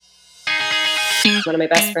One of my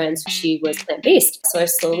best friends, she was plant-based, so I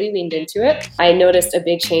slowly leaned into it. I noticed a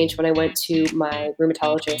big change when I went to my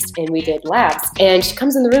rheumatologist and we did labs. And she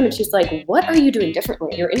comes in the room and she's like, "What are you doing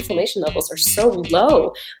differently? Your inflammation levels are so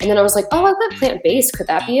low." And then I was like, "Oh, I went plant-based. Could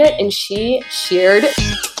that be it?" And she cheered.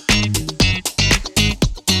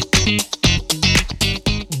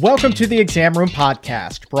 Welcome to the Exam Room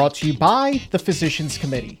Podcast, brought to you by the Physicians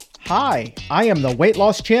Committee. Hi, I am the weight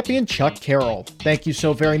loss champion, Chuck Carroll. Thank you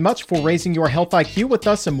so very much for raising your health IQ with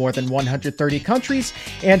us in more than 130 countries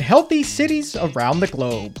and healthy cities around the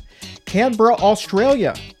globe. Canberra,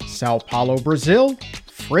 Australia, Sao Paulo, Brazil,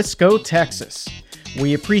 Frisco, Texas.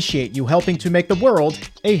 We appreciate you helping to make the world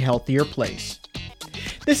a healthier place.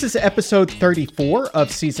 This is episode 34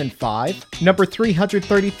 of season 5, number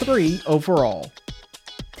 333 overall.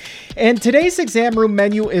 And today's exam room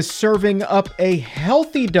menu is serving up a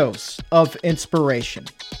healthy dose of inspiration.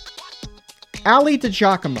 Ali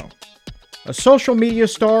DiGiacomo, a social media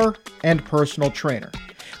star and personal trainer.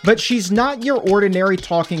 But she's not your ordinary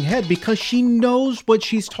talking head because she knows what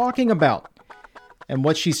she's talking about. And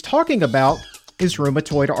what she's talking about is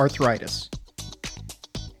rheumatoid arthritis.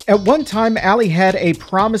 At one time, Ali had a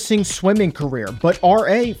promising swimming career, but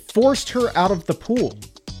RA forced her out of the pool.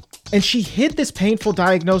 And she hid this painful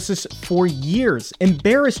diagnosis for years,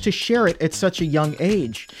 embarrassed to share it at such a young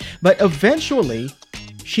age. But eventually,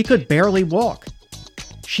 she could barely walk.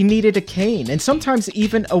 She needed a cane and sometimes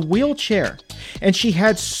even a wheelchair. And she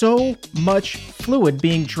had so much fluid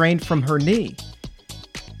being drained from her knee.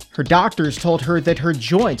 Her doctors told her that her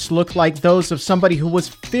joints looked like those of somebody who was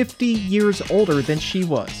 50 years older than she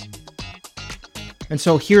was. And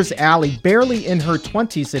so here's Ali, barely in her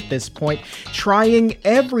 20s at this point, trying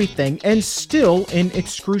everything and still in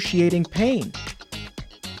excruciating pain.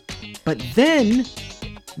 But then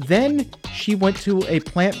she went to a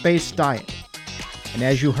plant-based diet. And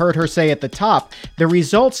as you heard her say at the top, the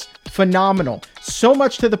results phenomenal. So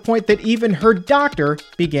much to the point that even her doctor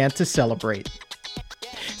began to celebrate.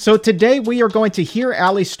 So today we are going to hear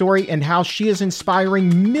Ali's story and how she is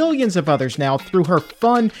inspiring millions of others now through her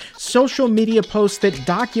fun social media posts that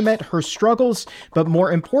document her struggles, but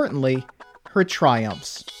more importantly, her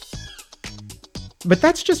triumphs. But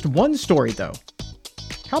that's just one story though.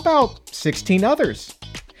 How about 16 others?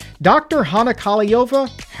 Dr. Hanna Kaliova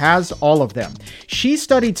has all of them. She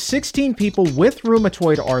studied 16 people with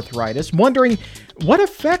rheumatoid arthritis, wondering what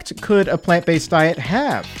effect could a plant-based diet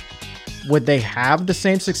have? Would they have the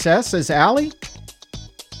same success as Ali?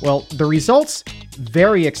 Well, the results,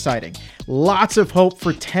 very exciting. Lots of hope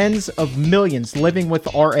for tens of millions living with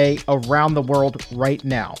RA around the world right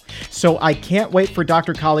now. So I can't wait for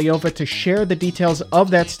Dr. Kaliova to share the details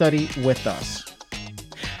of that study with us.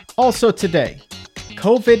 Also today,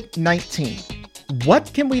 COVID-19.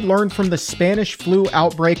 What can we learn from the Spanish flu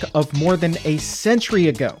outbreak of more than a century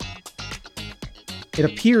ago? It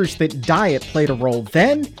appears that diet played a role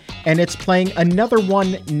then, and it's playing another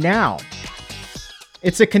one now.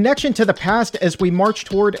 It's a connection to the past as we march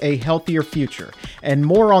toward a healthier future. And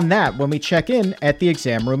more on that when we check in at the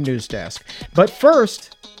Exam Room News Desk. But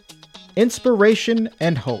first, inspiration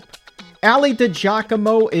and hope. Ali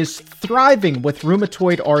DiGiacomo is thriving with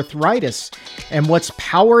rheumatoid arthritis, and what's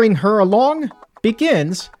powering her along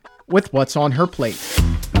begins with what's on her plate.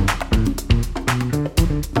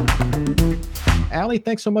 Ali,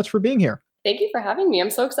 thanks so much for being here. Thank you for having me. I'm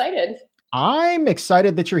so excited. I'm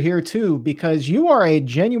excited that you're here too, because you are a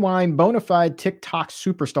genuine, bona fide TikTok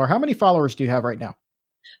superstar. How many followers do you have right now?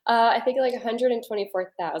 I think like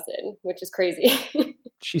 124,000, which is crazy.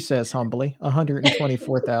 She says humbly,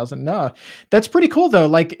 124,000. No, that's pretty cool though.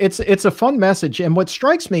 Like it's a fun message. And what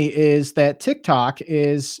strikes me is that TikTok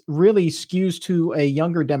is really skews to a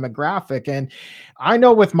younger demographic. And I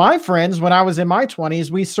know with my friends, when I was in my 20s,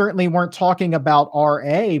 we certainly weren't talking about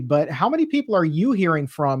RA, but how many people are you hearing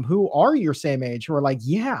from who are your same age who are like,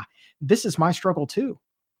 yeah, this is my struggle too?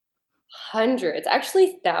 Hundreds,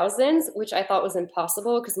 actually thousands, which I thought was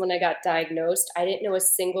impossible because when I got diagnosed, I didn't know a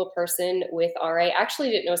single person with RA. I actually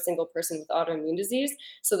didn't know a single person with autoimmune disease.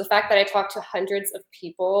 So the fact that I talked to hundreds of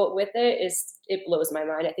people with it blows my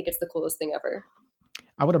mind. I think it's the coolest thing ever.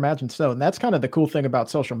 I would imagine so. And that's kind of the cool thing about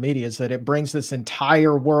social media is that it brings this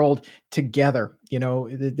entire world together. You know,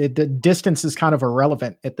 the distance is kind of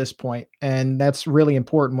irrelevant at this point. And that's really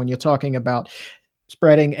important when you're talking about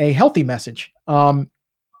spreading a healthy message.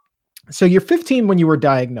 So you're 15 when you were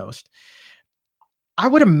diagnosed. I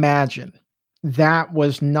would imagine that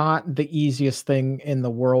was not the easiest thing in the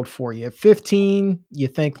world for you. At 15, you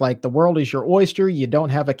think like the world is your oyster. You don't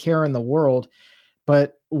have a care in the world.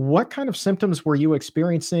 But what kind of symptoms were you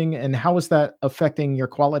experiencing and how is that affecting your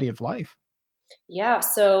quality of life? Yeah,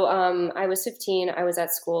 so I was 15. I was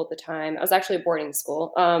at school at the time. I was actually at boarding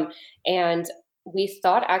school. And we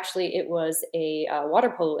thought actually it was a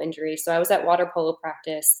water polo injury. So I was at water polo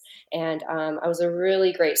practice and I was a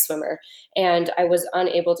really great swimmer. And I was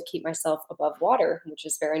unable to keep myself above water, which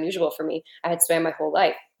is very unusual for me. I had swam my whole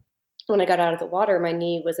life. When I got out of the water, my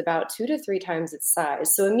knee was about 2 to 3 times its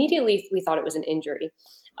size. So immediately we thought it was an injury.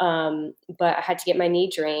 But I had to get my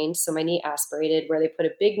knee drained. So my knee aspirated, where they put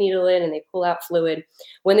a big needle in and they pull out fluid.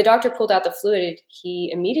 When the doctor pulled out the fluid, he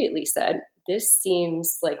immediately said, "This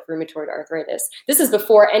seems like rheumatoid arthritis." This is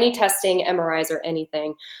before any testing, MRIs, or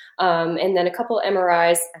anything. And then a couple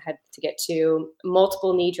MRIs I had to get to,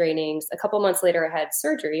 multiple knee drainings. A couple months later, I had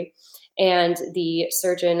surgery. And the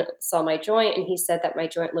surgeon saw my joint and he said that my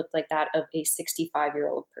joint looked like that of a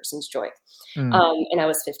 65-year-old person's joint. Mm. And I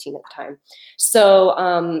was 15 at the time. So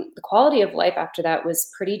the quality of life after that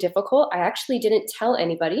was pretty difficult. I actually didn't tell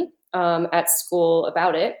anybody at school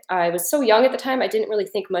about it. I was so young at the time, I didn't really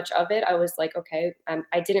think much of it. I was like, okay,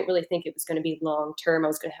 I didn't really think it was going to be long term. I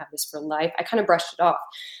was going to have this for life. I kind of brushed it off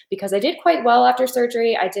because I did quite well after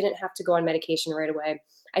surgery. I didn't have to go on medication right away.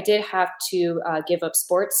 I did have to give up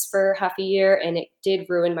sports for half a year, and it did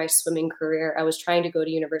ruin my swimming career. I was trying to go to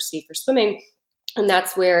university for swimming, and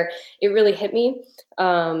that's where it really hit me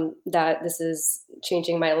that this is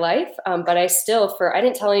changing my life. But I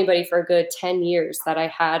didn't tell anybody for a good 10 years that I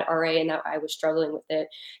had RA and that I was struggling with it.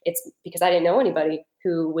 It's because I didn't know anybody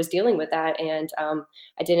who was dealing with that. And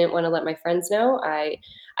I didn't want to let my friends know. I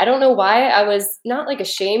don't know why. I was not like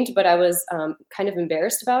ashamed, but I was kind of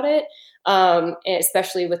embarrassed about it.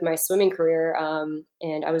 Especially with my swimming career.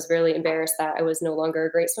 And I was really embarrassed that I was no longer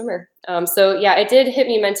a great swimmer. So yeah, it did hit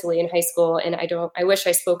me mentally in high school, and I wish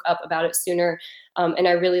I spoke up about it sooner. And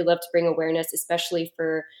I really love to bring awareness, especially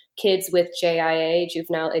for kids with JIA,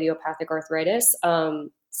 juvenile idiopathic arthritis,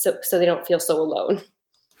 so they don't feel so alone.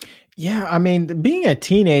 Yeah, I mean, being a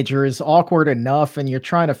teenager is awkward enough, and you're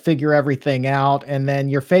trying to figure everything out, and then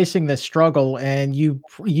you're facing this struggle, and you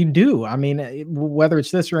do. I mean, whether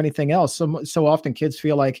it's this or anything else, so often kids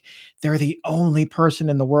feel like they're the only person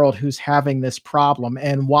in the world who's having this problem,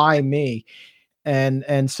 and why me?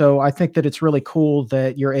 And so I think that it's really cool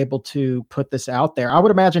that you're able to put this out there. I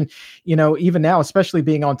would imagine, even now, especially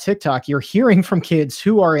being on TikTok, you're hearing from kids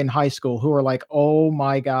who are in high school who are like, "Oh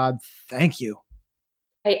my God, thank you."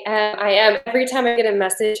 I am. Every time I get a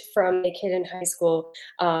message from a kid in high school,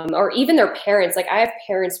 or even their parents, like I have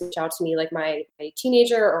parents reach out to me, like my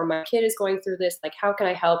teenager or my kid is going through this, like how can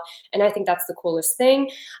I help? And I think that's the coolest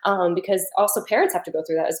thing, because also parents have to go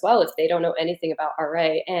through that as well if they don't know anything about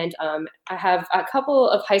RA. And I have a couple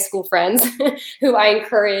of high school friends who I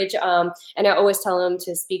encourage, and I always tell them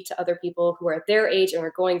to speak to other people who are at their age and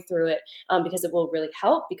are going through it, because it will really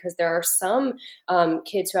help. Because there are some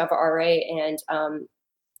kids who have RA and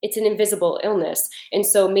it's an invisible illness. And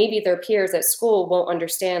so maybe their peers at school won't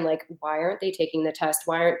understand, like, why aren't they taking the test?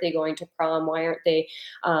 Why aren't they going to prom? Why aren't they,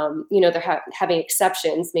 they're having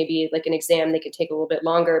exceptions, maybe like an exam, they could take a little bit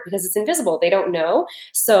longer because it's invisible. They don't know.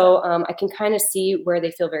 So I can kind of see where they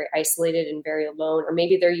feel very isolated and very alone, or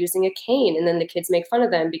maybe they're using a cane and then the kids make fun of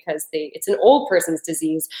them because it's an old person's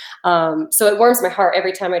disease. So it warms my heart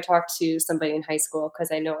every time I talk to somebody in high school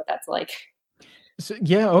because I know what that's like. So,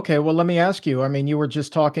 yeah, okay. Well, let me ask you. I mean, you were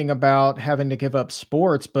just talking about having to give up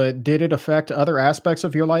sports, but did it affect other aspects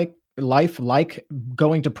of your life, like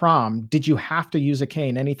going to prom? Did you have to use a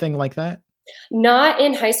cane? Anything like that? Not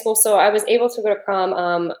in high school. So I was able to go to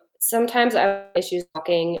prom. Sometimes I had issues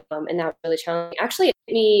walking, and that was really challenging. Actually, it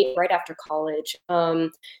hit me right after college.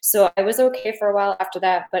 So I was okay for a while after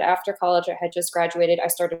that. But after college, I had just graduated. I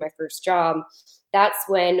started my first job. That's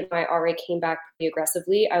when my RA came back pretty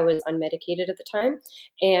aggressively. I was unmedicated at the time,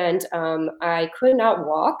 and I could not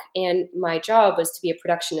walk. And my job was to be a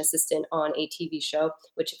production assistant on a TV show,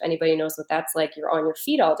 which, if anybody knows what that's like, you're on your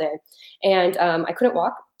feet all day. And I couldn't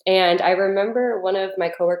walk. And I remember one of my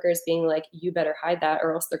coworkers being like, "You better hide that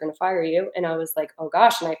or else they're going to fire you." And I was like, "Oh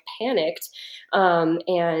gosh." And I panicked.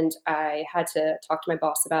 And I had to talk to my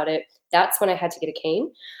boss about it. That's when I had to get a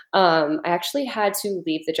cane. I actually had to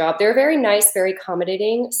leave the job. They're very nice, very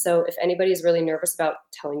accommodating. So if anybody's really nervous about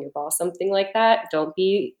telling your boss something like that, don't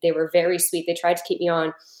be. They were very sweet. They tried to keep me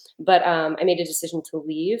on. But I made a decision to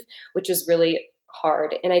leave, which was really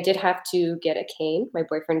hard. And I did have to get a cane. My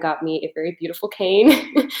boyfriend got me a very beautiful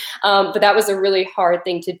cane. But that was a really hard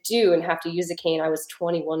thing to do and have to use a cane. I was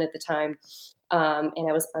 21 at the time. And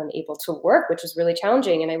I was unable to work, which was really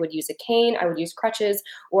challenging. And I would use a cane, I would use crutches,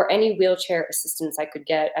 or any wheelchair assistance I could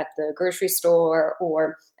get at the grocery store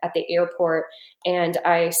or at the airport. And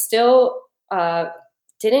I still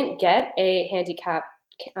didn't get a handicap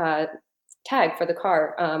tag for the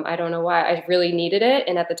car. I don't know why. I really needed it.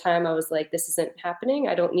 And at the time I was like, this isn't happening.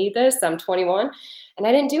 I don't need this. I'm 21 and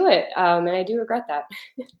I didn't do it. And I do regret that.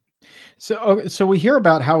 So we hear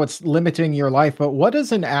about how it's limiting your life, but what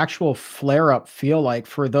does an actual flare up feel like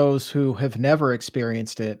for those who have never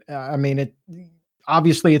experienced it? I mean, it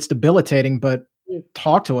obviously it's debilitating, but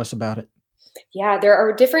talk to us about it. Yeah, there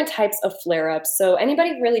are different types of flare-ups. So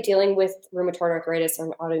anybody really dealing with rheumatoid arthritis or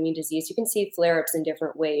an autoimmune disease, you can see flare-ups in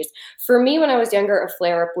different ways. For me, when I was younger, a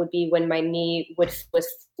flare-up would be when my knee would with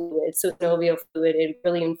fluid, so synovial fluid. It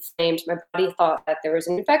really inflamed. My body thought that there was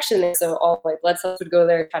an infection there, so all my blood cells would go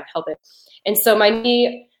there and try to help it. And so my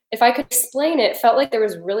knee, if I could explain it, felt like there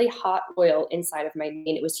was really hot oil inside of my knee,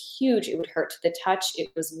 and it was huge. It would hurt to the touch. It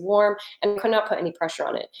was warm, and I could not put any pressure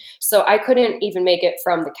on it. So I couldn't even make it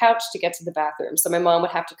from the couch to get to the bathroom. So my mom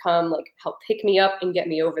would have to come, like, help pick me up and get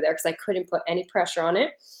me over there because I couldn't put any pressure on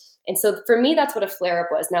it. And so for me, that's what a flare-up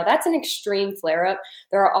was. Now, that's an extreme flare-up.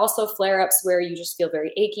 There are also flare-ups where you just feel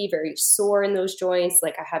very achy, very sore in those joints.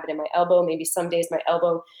 Like I have it in my elbow. Maybe some days my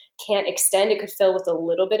elbow can't extend. It could fill with a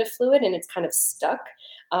little bit of fluid and it's kind of stuck.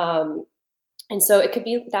 And so it could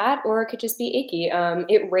be that, or it could just be achy.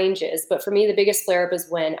 It ranges. But for me, the biggest flare-up is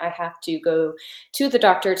when I have to go to the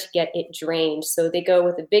doctor to get it drained. So they go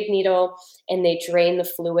with a big needle and they drain the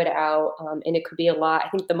fluid out. And it could be a lot. I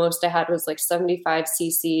think the most I had was like 75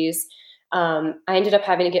 cc's. I ended up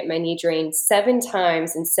having to get my knee drained 7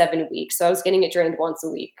 times in 7 weeks. So I was getting it drained once a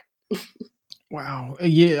week. Wow.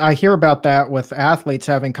 Yeah, I hear about that with athletes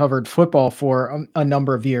having covered football for a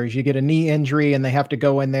number of years. You get a knee injury and they have to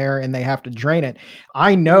go in there and they have to drain it.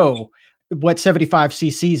 I know what 75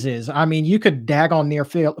 cc's is. I mean, you could daggone near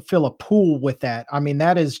fill a pool with that. I mean,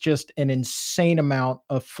 that is just an insane amount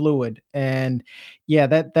of fluid. And yeah,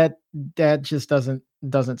 that just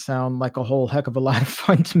doesn't sound like a whole heck of a lot of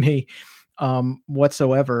fun to me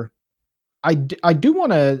whatsoever. I do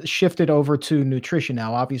want to shift it over to nutrition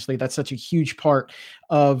now. Obviously, that's such a huge part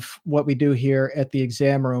of what we do here at the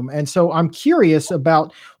exam room. And so I'm curious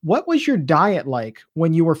about what was your diet like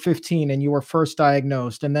when you were 15 and you were first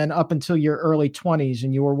diagnosed, and then up until your early 20s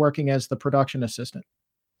and you were working as the production assistant?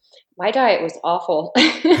 My diet was awful.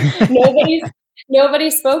 Nobody's Nobody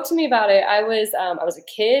spoke to me about it. I was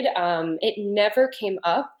a kid. It never came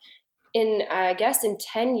up in, I guess, in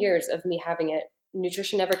 10 years of me having it.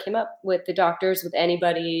 Nutrition never came up with the doctors, with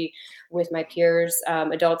anybody, with my peers,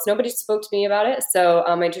 adults. Nobody spoke to me about it. So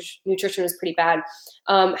my nutrition was pretty bad.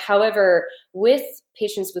 However, with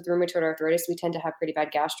patients with rheumatoid arthritis, we tend to have pretty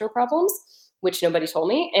bad gastro problems, which nobody told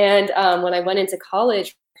me. And when I went into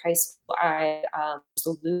college, high school, I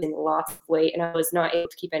was losing lots of weight and I was not able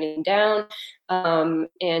to keep anything down.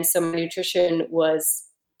 And so my nutrition was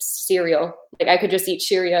cereal. Like I could just eat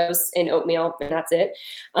Cheerios and oatmeal and that's it.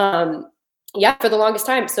 Yeah, for the longest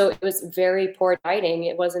time. So it was very poor dieting.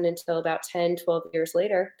 It wasn't until about 10, 12 years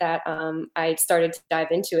later that I started to dive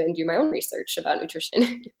into it and do my own research about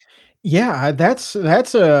nutrition. Yeah, that's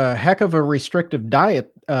a heck of a restrictive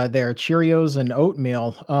diet there. Cheerios and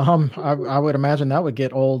oatmeal. I would imagine that would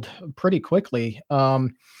get old pretty quickly.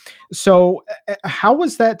 So how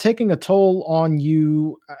was that taking a toll on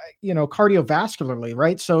you, cardiovascularly,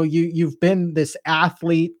 right? So you've been this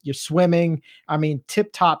athlete, you're swimming, I mean,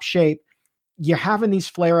 tip top shape. You're having these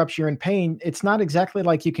flare ups, you're in pain. It's not exactly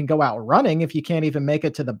like you can go out running if you can't even make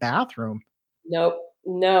it to the bathroom. Nope.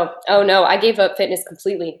 No. Oh no. I gave up fitness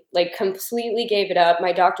completely. Like completely gave it up.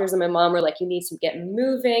 My doctors and my mom were like, you need to get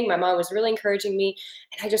moving. My mom was really encouraging me.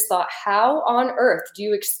 And I just thought, how on earth do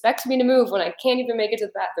you expect me to move when I can't even make it to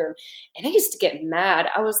the bathroom? And I used to get mad.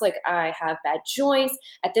 I was like, I have bad joints.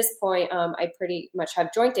 At this point, I pretty much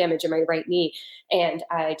have joint damage in my right knee. And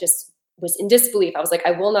I just was in disbelief. I was like,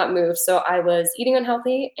 I will not move. So I was eating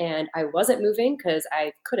unhealthy and I wasn't moving because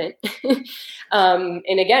I couldn't.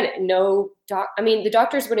 And again, the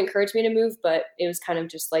doctors would encourage me to move, but it was kind of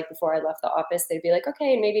just like before I left the office, they'd be like,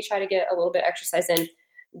 okay, maybe try to get a little bit of exercise in.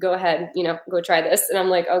 Go ahead, go try this. And I'm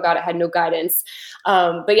like, oh God, I had no guidance.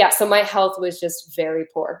 But yeah, so my health was just very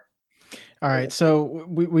poor. All right. So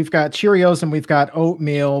we've got Cheerios and we've got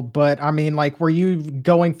oatmeal, but I mean, like, were you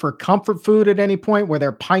going for comfort food at any point? Were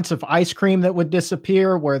there pints of ice cream that would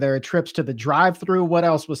disappear? Were there trips to the drive-through? What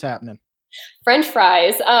else was happening? French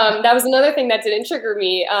fries. That was another thing that didn't trigger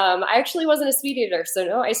me. I actually wasn't a sweet eater, so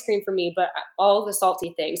no ice cream for me, but all the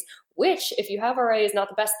salty things, which if you have already is not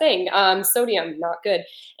the best thing. Sodium, not good.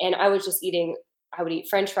 And I would eat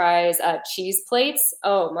French fries, cheese plates.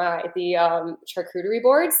 Oh my, the charcuterie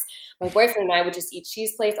boards. My boyfriend and I would just eat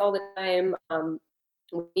cheese plates all the time.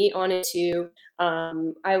 meat on it too.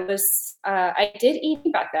 I did eat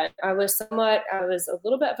meat back then. I was a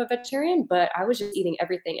little bit of a vegetarian, but I was just eating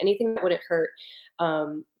anything that wouldn't hurt.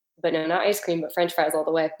 But no, not ice cream, but French fries all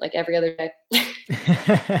the way, like every other day.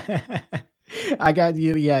 I got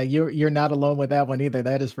you. Yeah, you're not alone with that one either.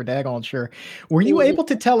 That is for daggone sure. Were you Mhm. able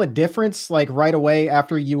to tell a difference like right away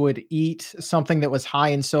after you would eat something that was high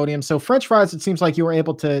in sodium? So French fries, it seems like you were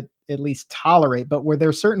able to at least tolerate, but were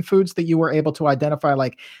there certain foods that you were able to identify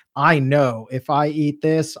like, I know if I eat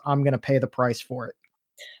this, I'm going to pay the price for it?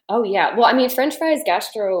 Oh yeah. Well, I mean, French fries,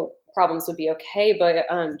 gastro problems would be okay, but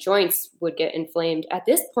joints would get inflamed. At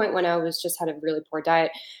this point, when I was just had a really poor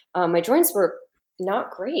diet, my joints were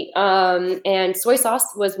not great. And soy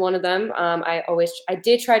sauce was one of them. I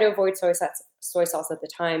did try to avoid soy sauce at the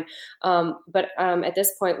time. But at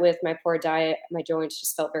this point, with my poor diet, my joints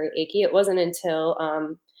just felt very achy. It wasn't until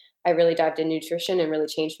I really dived into nutrition and really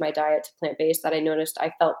changed my diet to plant-based that I noticed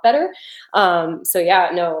I felt better. So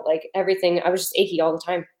yeah, no, like everything, I was just achy all the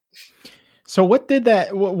time. So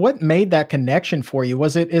what made that connection for you?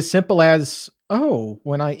 Was it as simple as, "Oh,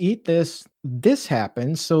 when I eat this, this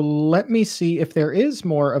happens, so let me see if there is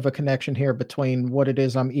more of a connection here between what it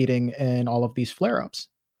is I'm eating and all of these flare-ups?"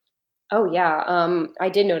 Oh yeah, I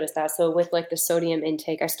did notice that. So with like the sodium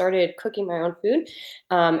intake, I started cooking my own food,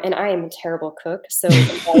 and I am a terrible cook. So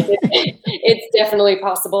it's definitely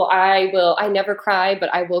possible. I never cry,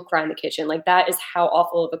 but I will cry in the kitchen. Like that is how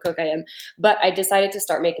awful of a cook I am. But I decided to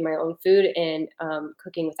start making my own food and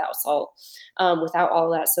cooking without salt, without all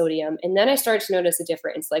that sodium. And then I started to notice a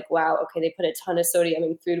difference. Like, wow, okay, they put a ton of sodium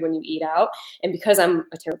in food when you eat out. And because I'm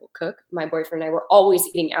a terrible cook, my boyfriend and I were always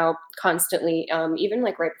eating out constantly, even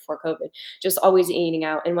like right before COVID, just always eating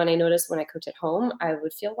out. And when I noticed when I cooked at home, I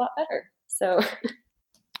would feel a lot better. So,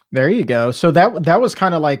 There you go. So that was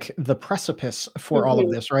kinda like the precipice for all of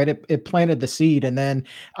mhm. this, right? It planted the seed, and then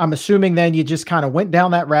I'm assuming then you just kinda went down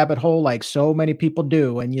that rabbit hole like so many people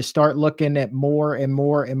do, and you start looking at more and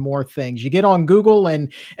more and more things. You get on Google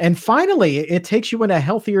and finally it takes you in a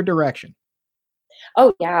healthier direction.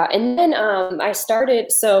 Oh yeah, and then I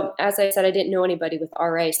started. So as I said, I didn't know anybody with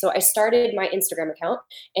RA, so I started my Instagram account,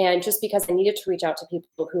 and just because I needed to reach out to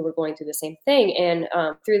people who were going through the same thing, and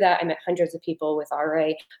through that I met hundreds of people with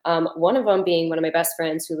RA. One of them being one of my best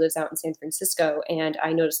friends who lives out in San Francisco, and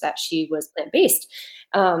I noticed that she was plant based,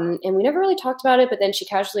 and we never really talked about it, but then she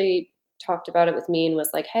casually talked about it with me and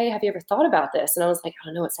was like, "Hey, have you ever thought about this?" And I was like, "I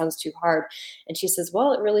don't know, it sounds too hard." And she says,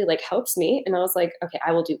 "Well, it really like helps me." And I was like, "Okay,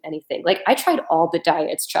 I will do anything." Like I tried all the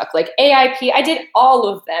diets, Chuck, like AIP. I did all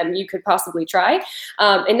of them you could possibly try,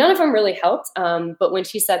 and none of them really helped. But when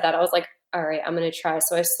she said that, I was like, "All right, I'm going to try."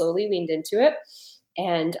 So I slowly leaned into it,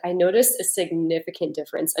 and I noticed a significant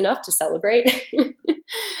difference, enough to celebrate.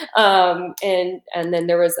 And then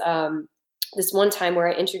there was this one time where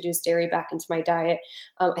I introduced dairy back into my diet.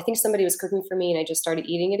 I think somebody was cooking for me, and I just started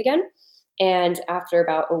eating it again. And after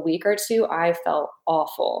about a week or two, I felt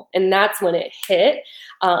awful. And that's when it hit.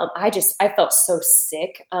 I felt so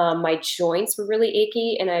sick. My joints were really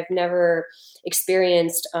achy, and I've never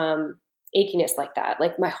experienced achiness like that.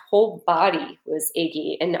 Like my whole body was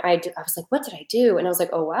achy. And I was like, what did I do? And I was like,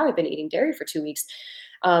 oh, wow, I've been eating dairy for 2 weeks.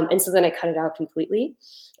 And so then I cut it out completely.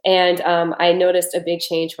 And I noticed a big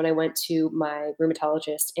change when I went to my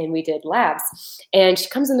rheumatologist and we did labs. And she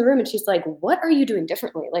comes in the room and she's like, "What are you doing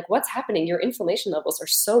differently? Like, what's happening? Your inflammation levels are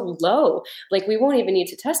so low. Like, we won't even need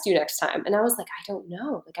to test you next time." And I was like, "I don't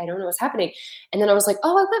know. Like, I don't know what's happening." And then I was like,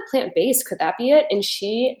 "Oh, I went plant based. Could that be it?" And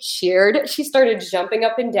she cheered. She started jumping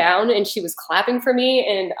up and down and she was clapping for me.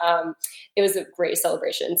 And it was a great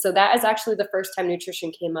celebration. So that is actually the first time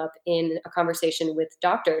nutrition came up in a conversation with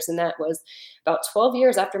doctors. And that was about 12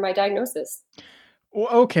 years after my diagnosis.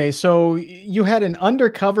 Okay, so you had an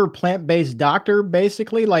undercover plant-based doctor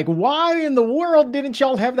basically? Like, why in the world didn't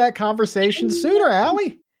y'all have that conversation sooner,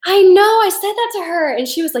 Allie? I know. I said that to her, and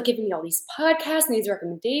she was like giving me all these podcasts and these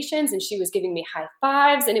recommendations, and she was giving me high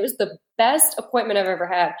fives, and it was the best appointment I've ever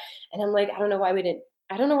had. And I'm like, I don't know why we didn't.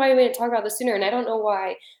 I don't know why we didn't talk about this sooner, and I don't know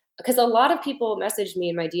why. Because a lot of people message me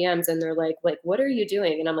in my DMs and they're like, what are you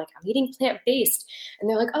doing? And I'm like, I'm eating plant based. And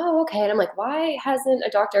they're like, oh, okay. And I'm like, why hasn't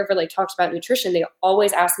a doctor ever like talked about nutrition? They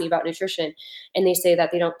always ask me about nutrition, and they say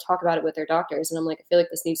that they don't talk about it with their doctors. And I'm like, I feel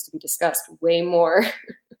like this needs to be discussed way more.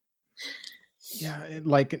 Yeah,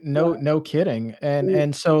 like Yeah. no kidding. And Mm.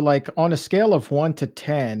 and so like on a scale of 1 to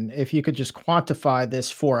 10, if you could just quantify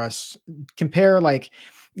this for us, compare like,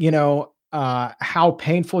 how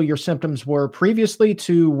painful your symptoms were previously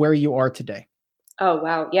to where you are today. Oh,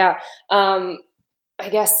 wow. Yeah. I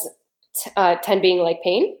guess 10 being like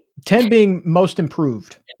pain. 10 being most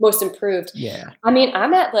improved. Most improved. Yeah. I mean,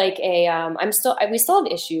 I'm at like we still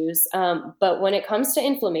have issues. But when it comes to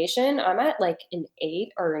inflammation, I'm at like an 8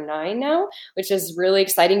 or a 9 now, which is really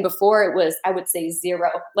exciting. Before it was, I would say 0.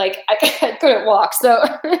 Like I couldn't walk. So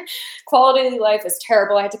quality of life is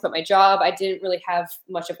terrible. I had to quit my job. I didn't really have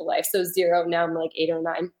much of a life. So 0, now I'm like 8 or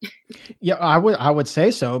 9. Yeah, I would say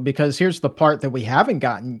so, because here's the part that we haven't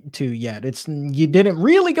gotten to yet. It's you didn't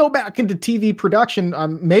really go back into TV production.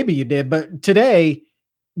 Maybe you did, but today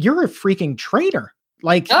you're a freaking trainer.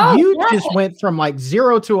 Like Oh, you yeah. just went from like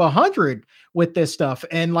 0 to 100 with this stuff.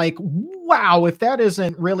 And like, wow, if that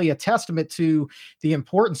isn't really a testament to the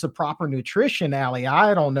importance of proper nutrition, Allie,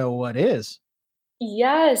 I don't know what is.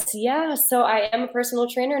 Yes, yeah. So I am a personal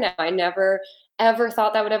trainer now. I never ever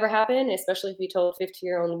thought that would ever happen, especially if you told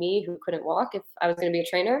 50-year-old me who couldn't walk if I was going to be a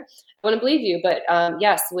trainer. I wouldn't believe you. But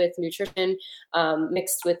yes, with nutrition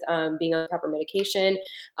mixed with being on proper medication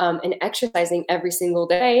and exercising every single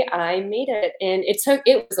day, I made it. And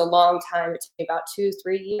it was a long time. It took me about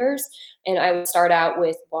 2-3 years. And I would start out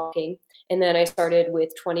with walking. And then I started with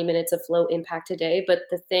 20 minutes of low impact a day. But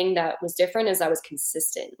the thing that was different is I was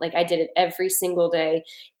consistent. Like I did it every single day.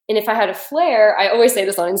 And if I had a flare, I always say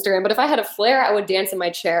this on Instagram, but if I had a flare, I would dance in my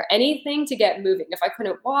chair, anything to get moving. If I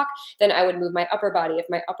couldn't walk, then I would move my upper body. If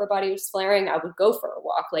my upper body was flaring, I would go for a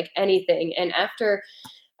walk, like anything. And after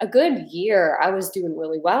a good year, I was doing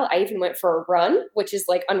really well. I even went for a run, which is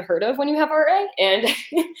like unheard of when you have RA. And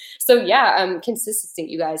so, yeah, consistent,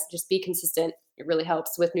 you guys, just be consistent. It really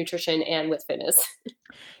helps with nutrition and with fitness.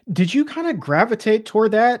 Did you kind of gravitate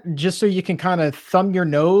toward that just so you can kind of thumb your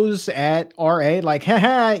nose at RA? Like,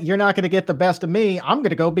 haha, you're not going to get the best of me. I'm going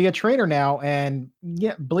to go be a trainer now and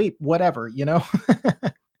yeah, bleep, whatever, you know?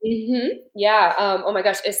 Yeah. Oh my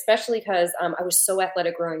gosh. Especially because I was so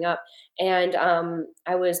athletic growing up, and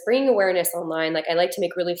I was bringing awareness online. Like I like to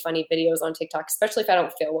make really funny videos on TikTok, especially if I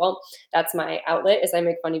don't feel well. That's my outlet, is I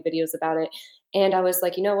make funny videos about it. And I was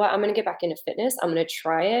like, you know what? I'm going to get back into fitness. I'm going to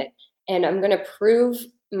try it, and I'm going to prove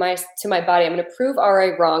to my body. I'm going to prove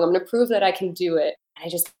RA wrong. I'm going to prove that I can do it. And I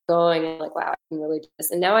just going and like, wow, I can really do this.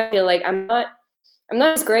 And now I feel like I'm not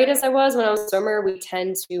as great as I was when I was a swimmer. We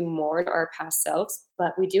tend to mourn our past selves,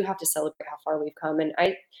 but we do have to celebrate how far we've come. And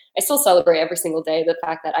I still celebrate every single day the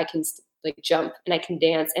fact that I can like jump and I can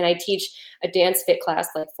dance. And I teach a dance fit class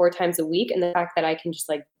like 4 times a week. And the fact that I can just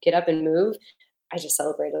like get up and move, I just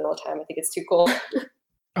celebrate it all the time. I think it's too cool.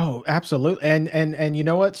 Oh, absolutely. And you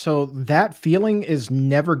know what? So that feeling is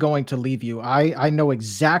never going to leave you. I know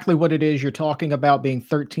exactly what it is you're talking about, being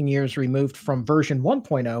 13 years removed from version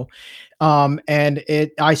 1.0.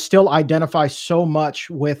 And I still identify so much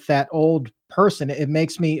with that old person. It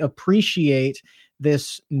makes me appreciate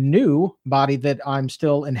this new body that I'm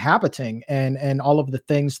still inhabiting, and all of the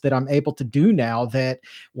things that I'm able to do now that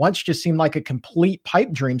once just seemed like a complete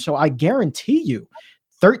pipe dream. So I guarantee you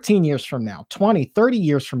 13 years from now, 20, 30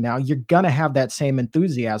 years from now, you're going to have that same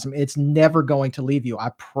enthusiasm. It's never going to leave you.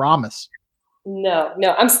 I promise. No,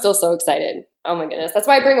 I'm still so excited. Oh my goodness. That's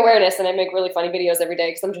why I bring awareness and I make really funny videos every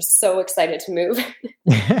day because I'm just so excited to move.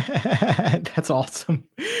 That's awesome.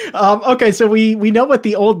 Okay, so we know what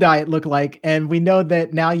the old diet looked like, and we know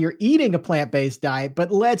that now you're eating a plant-based diet,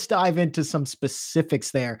 but let's dive into some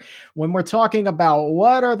specifics there. When we're talking about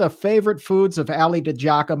what are the favorite foods of Ali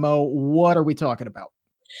DiGiacomo, what are we talking about?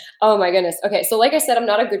 Oh my goodness. Okay. So like I said, I'm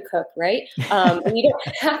not a good cook, right? And you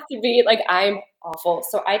don't have to be like, I'm awful.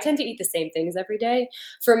 So I tend to eat the same things every day.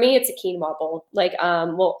 For me, it's a quinoa bowl. Like,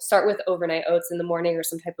 we'll start with overnight oats in the morning or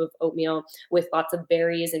some type of oatmeal with lots of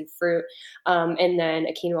berries and fruit. And then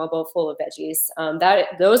a quinoa bowl full of veggies.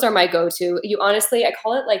 Those are my go-to. I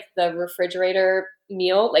call it like the refrigerator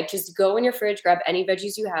meal. Like just go in your fridge, grab any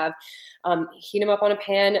veggies you have, heat them up on a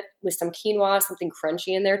pan with some quinoa, something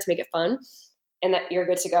crunchy in there to make it fun, and that you're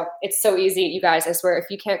good to go. It's so easy, you guys. I swear, if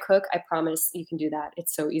you can't cook, I promise you can do that.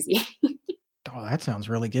 It's so easy. Oh, that sounds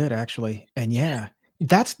really good, actually. And yeah,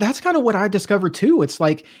 that's kind of what I discovered too. It's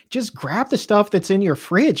like just grab the stuff that's in your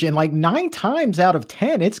fridge, and like 9 times out of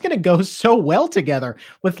 10, it's gonna go so well together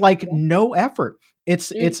with like no effort.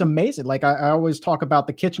 It's Mhm. amazing. Like I always talk about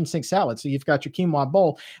the kitchen sink salad. So you've got your quinoa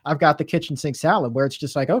bowl. I've got the kitchen sink salad where it's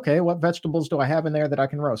just like, okay, what vegetables do I have in there that I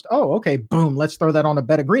can roast? Oh, okay, boom, let's throw that on a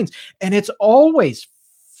bed of greens. And it's always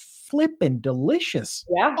flipping delicious.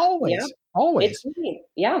 Yeah, yeah. Always, It's always. really,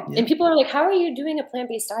 yeah. Yeah. And people are like, "How are you doing a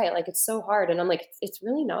plant-based diet? Like, it's so hard." And I'm like, "It's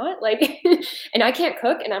really not." Like, and I can't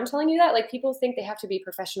cook, and I'm telling you that. Like, people think they have to be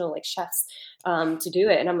professional, like chefs, to do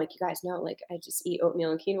it. And I'm like, you guys know, like, I just eat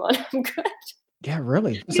oatmeal and quinoa, and I'm good. Yeah,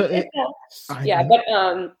 really. So Yeah, but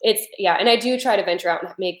and I do try to venture out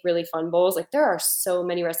and make really fun bowls. Like there are so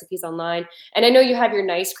many recipes online, and I know you have your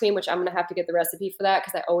nice cream, which I'm gonna have to get the recipe for that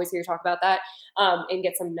because I always hear you talk about that. And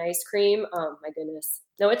get some nice cream. Oh my goodness,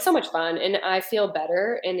 no, it's so much fun, and I feel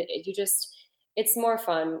better, and it's more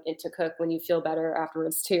fun to cook when you feel better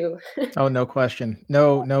afterwards too. Oh, no question.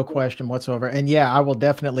 No question whatsoever. And yeah, I will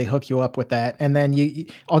definitely hook you up with that. And then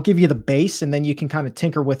I'll give you the base and then you can kind of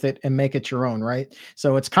tinker with it and make it your own, right?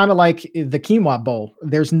 So it's kind of like the quinoa bowl.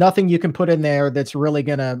 There's nothing you can put in there that's really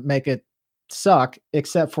going to make it suck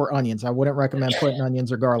except for onions. I wouldn't recommend putting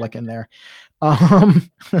onions or garlic in there.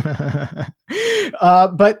 Um,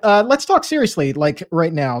 but let's talk seriously, like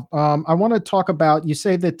right now. I want to talk about, you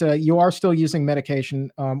say that you are still using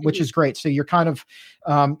medication, which is great. So you're kind of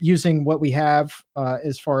using what we have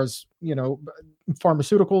as far as,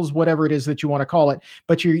 pharmaceuticals, whatever it is that you want to call it,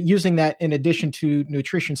 but you're using that in addition to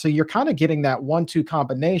nutrition. So you're kind of getting that 1-2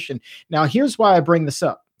 combination. Now, here's why I bring this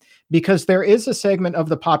up. Because there is a segment of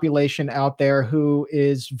the population out there who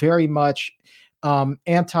is very much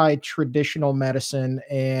anti-traditional medicine,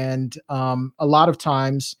 and a lot of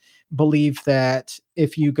times believe that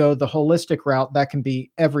if you go the holistic route, that can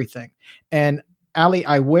be everything. And Ali,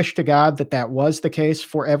 I wish to God that that was the case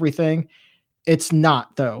for everything. It's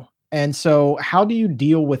not, though. And so, how do you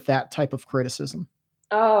deal with that type of criticism?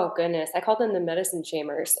 Oh goodness, I call them the medicine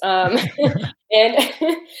shamers. And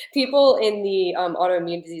people in the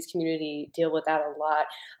autoimmune disease community deal with that a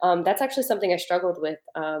lot. That's actually something I struggled with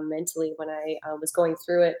mentally when I was going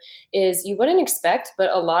through it. Is you wouldn't expect, but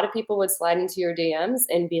a lot of people would slide into your DMs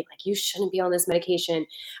and be like, "You shouldn't be on this medication,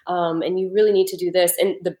 and you really need to do this."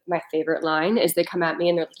 And my favorite line is they come at me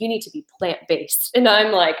and they're like, "You need to be plant based," and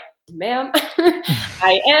I'm like, ma'am,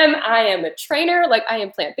 I am a trainer, like I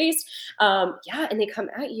am plant-based. Yeah, and they come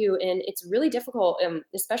at you and it's really difficult,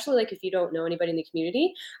 especially like if you don't know anybody in the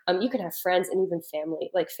community. You can have friends and even family,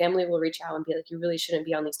 like family will reach out and be like, you really shouldn't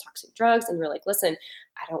be on these toxic drugs, and you're like, listen,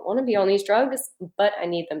 I don't want to be on these drugs, but I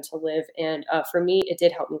need them to live. And for me, it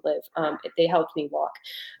did help me live. They helped me walk.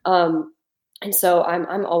 And so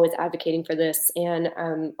I'm always advocating for this, and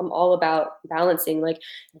I'm all about balancing. Like,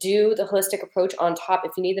 do the holistic approach on top.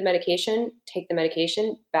 If you need the medication, take the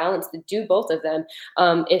medication. Do both of them.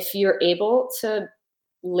 If you're able to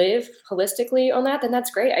live holistically on that, then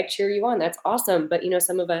that's great. I cheer you on. That's awesome. But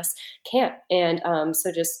some of us can't, and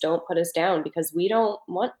so just don't put us down because we don't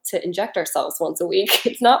want to inject ourselves once a week.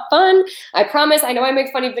 It's not fun. I promise. I know I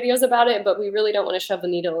make funny videos about it, but we really don't want to shove a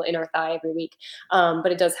needle in our thigh every week.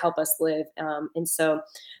 But it does help us live.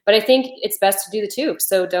 But I think it's best to do the two.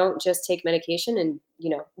 So don't just take medication and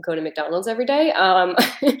go to McDonald's every day.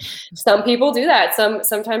 Some people do that.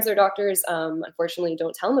 Sometimes their doctors, unfortunately,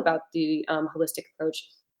 don't tell them about the holistic approach.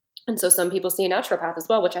 And so some people see a naturopath as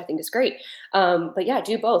well, which I think is great. But yeah,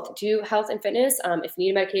 do both. Do health and fitness. If you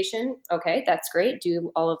need medication, okay, that's great.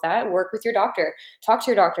 Do all of that. Work with your doctor. Talk to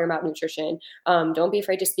your doctor about nutrition. Don't be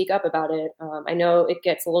afraid to speak up about it. I know it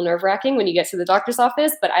gets a little nerve-wracking when you get to the doctor's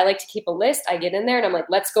office, but I like to keep a list. I get in there and I'm like,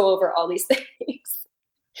 let's go over all these things.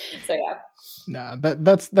 So yeah. No,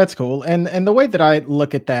 that's cool. And the way that I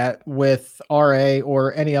look at that with RA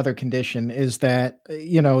or any other condition is that,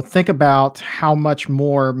 think about how much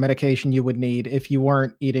more medication you would need if you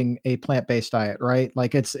weren't eating a plant-based diet, right?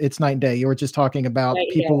 Like it's night and day. You were just talking about Right,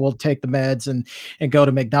 yeah. people will take the meds and go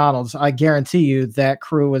to McDonald's. I guarantee you that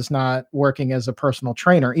crew is not working as a personal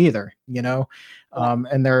trainer either,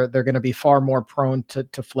 and they're going to be far more prone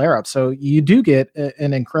to flare up. So you do get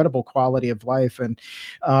an incredible quality of life. And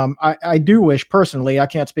I do wish personally, I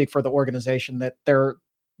can't speak for the organization, that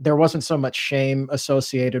there wasn't so much shame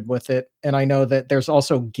associated with it. And I know that there's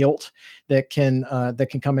also guilt that can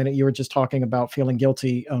come in. You were just talking about feeling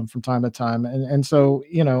guilty from time to time. And so,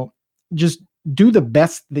 just do the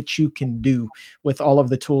best that you can do with all of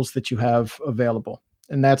the tools that you have available.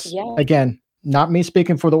 And that's, Yeah. again, not me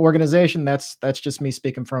speaking for the organization. That's just me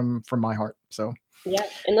speaking from my heart. So Yeah.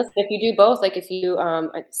 And listen, if you do both, like if you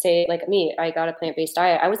say like me, I got a plant-based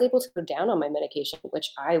diet, I was able to go down on my medication,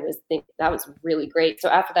 which I was think that was really great. So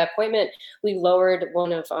after that appointment, we lowered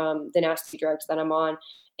one of the nasty drugs that I'm on,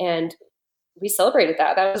 and we celebrated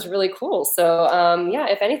that. That was really cool. So yeah,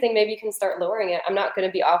 if anything, maybe you can start lowering it. I'm not going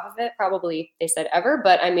to be off of it, probably they said ever,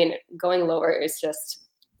 but I mean, going lower is just,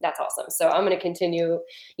 that's awesome. So I'm going to continue,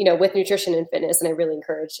 with nutrition and fitness. And I really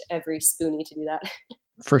encourage every spoonie to do that.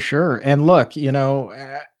 For sure. And look,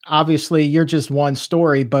 obviously you're just one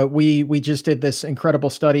story, but we just did this incredible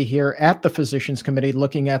study here at the Physicians Committee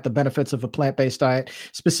looking at the benefits of a plant-based diet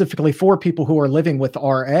specifically for people who are living with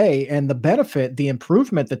RA, and the benefit, the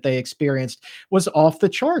improvement that they experienced was off the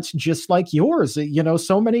charts, just like yours.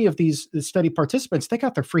 So many of these study participants, they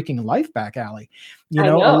got their freaking life back, Allie. I A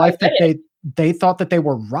know, I life read that it. they thought that they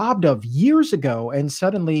were robbed of years ago, and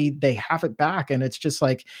suddenly they have it back, and it's just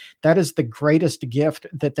like that is the greatest gift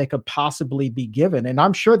that they could possibly be given. And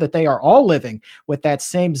I'm sure that they are all living with that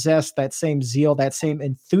same zest, that same zeal, that same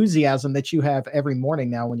enthusiasm that you have every morning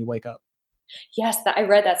now when you wake up. Yes, I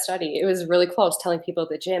read that study. It was really cool. I was telling people at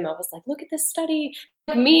the gym, I was like, "Look at this study."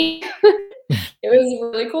 Like me. It was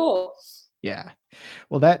really cool. Yeah.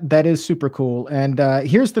 Well, that is super cool. And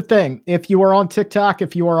here's the thing: if you are on TikTok,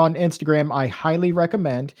 if you are on Instagram, I highly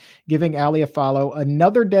recommend giving Allie a follow.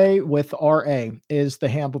 Another Day with RA is the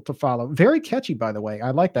handle to follow. Very catchy, by the way.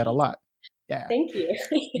 I like that a lot. Yeah. Thank you.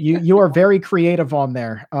 You are very creative on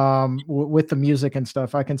there, with the music and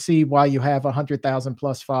stuff. I can see why you have 100,000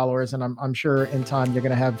 plus followers, and I'm sure in time you're going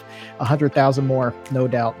to have 100,000 more, no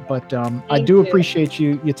doubt. But I Thank do you. appreciate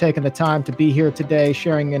you taking the time to be here today,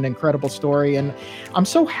 sharing an incredible story, and I'm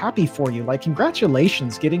so happy for you. Like,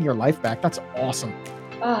 congratulations, getting your life back. That's awesome.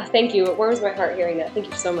 Oh, thank you. It warms my heart hearing that. Thank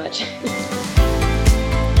you so much.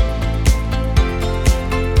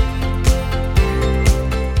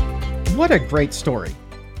 What a great story.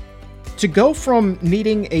 To go from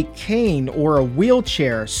needing a cane or a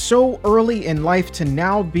wheelchair so early in life to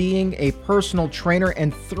now being a personal trainer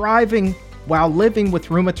and thriving while living with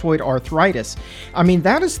rheumatoid arthritis. I mean,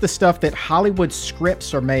 that is the stuff that Hollywood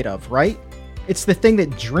scripts are made of, right? It's the thing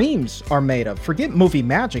that dreams are made of. Forget movie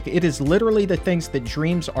magic. It is literally the things that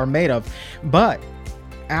dreams are made of. But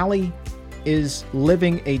Allie is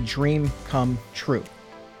living a dream come true.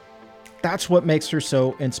 That's what makes her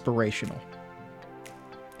so inspirational.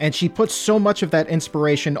 And she puts so much of that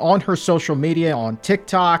inspiration on her social media, on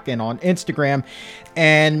TikTok and on Instagram.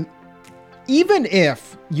 And even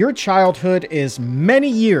if your childhood is many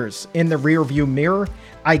years in the rearview mirror,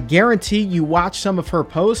 I guarantee you watch some of her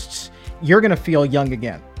posts, you're going to feel young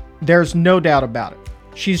again. There's no doubt about it.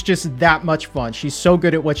 She's just that much fun. She's so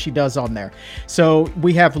good at what she does on there. So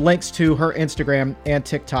we have links to her Instagram and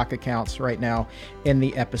TikTok accounts right now in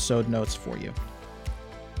the episode notes for you.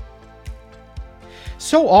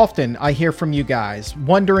 So often I hear from you guys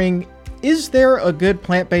wondering, is there a good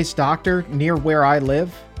plant-based doctor near where I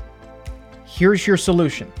live? Here's your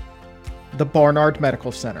solution. The Barnard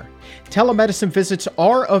Medical Center. Telemedicine visits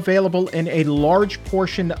are available in a large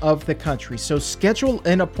portion of the country, so schedule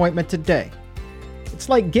an appointment today. It's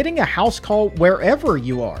like getting a house call wherever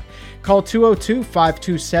you are. Call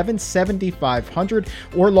 202-527-7500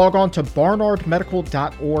 or log on to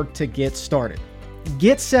barnardmedical.org to get started.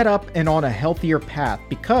 Get set up and on a healthier path,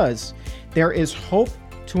 because there is hope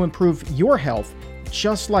to improve your health,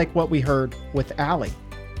 just like what we heard with Allie.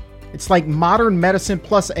 It's like modern medicine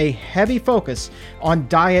plus a heavy focus on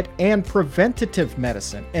diet and preventative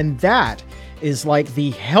medicine, and that is like the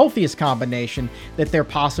healthiest combination that there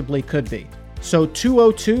possibly could be. So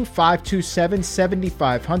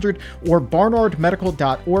 202-527-7500 or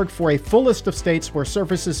barnardmedical.org for a full list of states where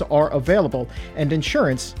services are available and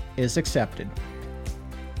insurance is accepted.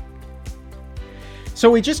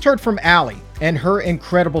 So we just heard from Allie and her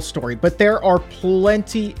incredible story, but there are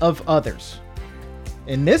plenty of others.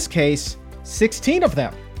 In this case, 16 of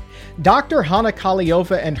them. Dr. Hanna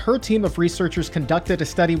Kaliova and her team of researchers conducted a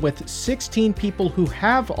study with 16 people who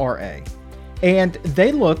have RA. And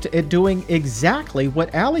they looked at doing exactly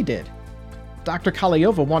what Allie did. Dr.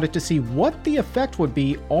 Kaliova wanted to see what the effect would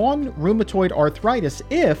be on rheumatoid arthritis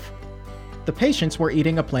if the patients were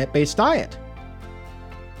eating a plant-based diet.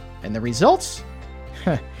 And the results?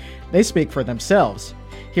 They speak for themselves.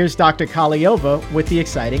 Here's Dr. Kaliova with the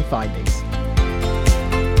exciting findings.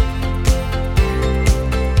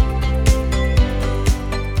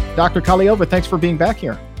 Dr. Kaliova, thanks for being back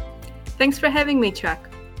here. Thanks for having me, Chuck.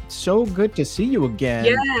 So good to see you again.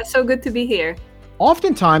 Yeah, so good to be here.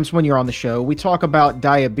 Oftentimes when you're on the show, we talk about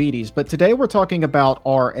diabetes, but today we're talking about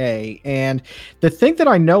RA. And the thing that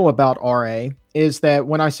I know about RA is that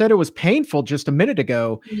when I said it was painful just a minute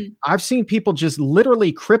ago, I've seen people just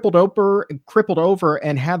literally crippled over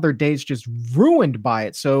and had their days just ruined by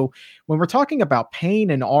it. So when we're talking about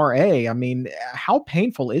pain and RA, I mean, how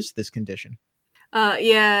painful is this condition?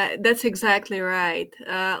 Yeah, that's exactly right.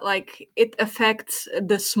 Like it affects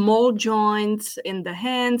the small joints in the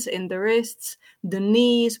hands, in the wrists, the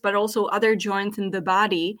knees, but also other joints in the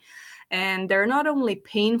body. And they're not only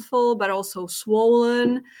painful, but also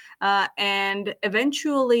swollen. And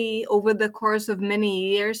eventually, over the course of many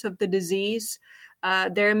years of the disease,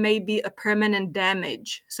 there may be a permanent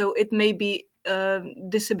damage. So it may be a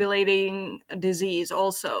disabling disease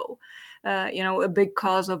also, a big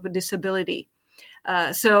cause of a disability.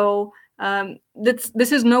 This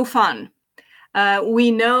is no fun.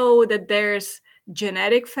 We know that there's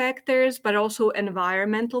genetic factors, but also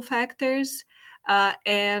environmental factors.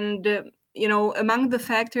 Among the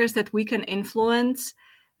factors that we can influence,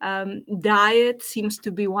 diet seems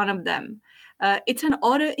to be one of them. It's an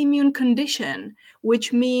autoimmune condition,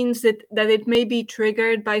 which means that it may be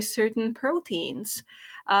triggered by certain proteins.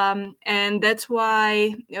 And that's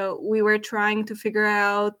why we were trying to figure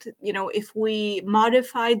out, if we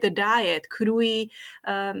modified the diet, could we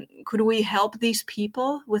help these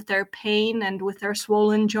people with their pain and with their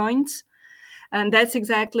swollen joints? And that's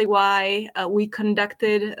exactly why we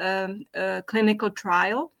conducted a clinical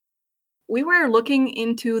trial. We were looking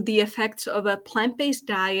into the effects of a plant-based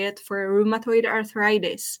diet for rheumatoid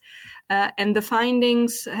arthritis. And the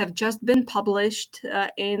findings have just been published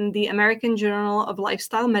in the American Journal of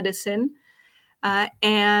Lifestyle Medicine.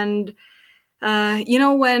 When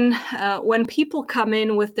people come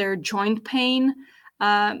in with their joint pain,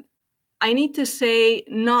 I need to say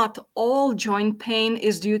not all joint pain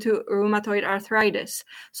is due to rheumatoid arthritis.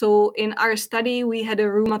 So in our study, we had a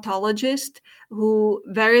rheumatologist who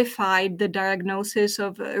verified the diagnosis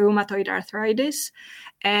of rheumatoid arthritis.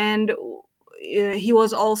 And he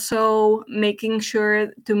was also making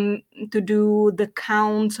sure to do the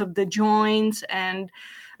counts of the joints and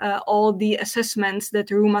all the assessments that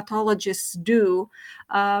rheumatologists do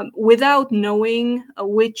without knowing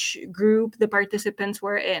which group the participants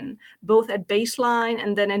were in, both at baseline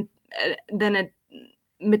and then at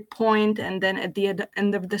midpoint and then at the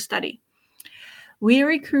end of the study. We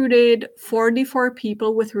recruited 44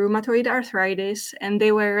 people with rheumatoid arthritis, and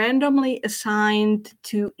they were randomly assigned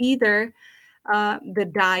to either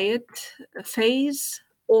the diet phase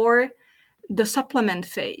or the supplement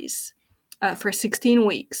phase for 16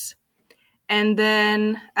 weeks. And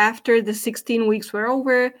then after the 16 weeks were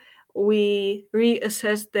over, we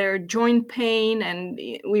reassessed their joint pain, and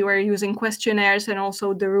we were using questionnaires, and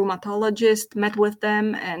also the rheumatologist met with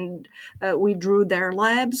them, and we drew their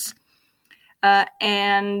labs.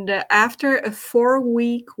 And after a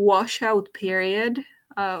 4-week washout period,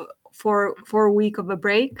 4 week of a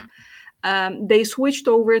break, they switched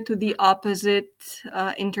over to the opposite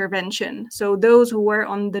intervention. So those who were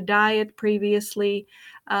on the diet previously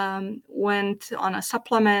went on a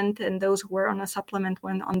supplement, and those who were on a supplement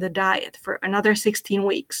went on the diet for another 16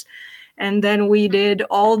 weeks. And then we did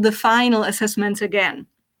all the final assessments again.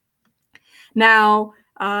 Now,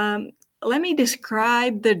 let me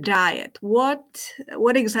describe the diet. What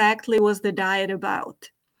exactly was the diet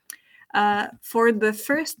about? For the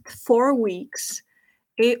first 4 weeks,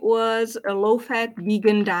 it was a low-fat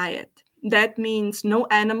vegan diet. That means no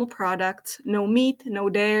animal products, no meat, no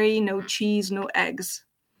dairy, no cheese, no eggs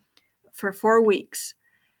for 4 weeks.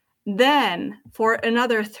 Then for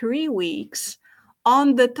another 3 weeks,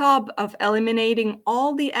 on the top of eliminating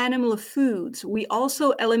all the animal foods, we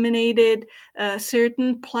also eliminated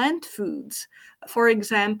certain plant foods. For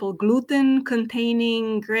example,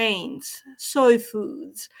 gluten-containing grains, soy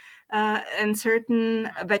foods, and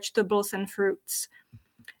certain vegetables and fruits.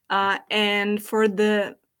 And for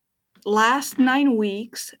the last 9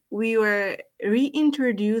 weeks, we were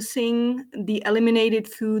reintroducing the eliminated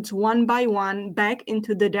foods one by one back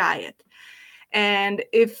into the diet. And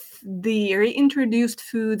if the reintroduced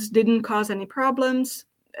foods didn't cause any problems,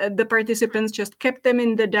 the participants just kept them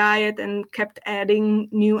in the diet and kept adding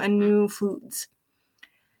new and new foods.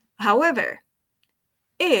 However,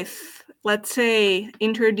 if, let's say,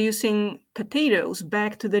 introducing potatoes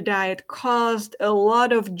back to the diet caused a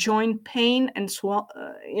lot of joint pain and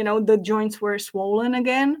the joints were swollen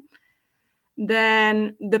again,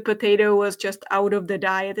 then the potato was just out of the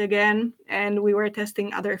diet again, and we were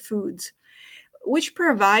testing other foods, which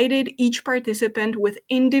provided each participant with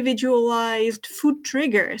individualized food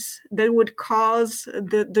triggers that would cause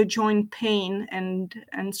the joint pain and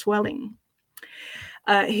swelling.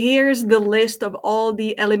 Here's the list of all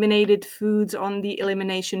the eliminated foods on the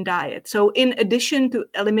elimination diet. So in addition to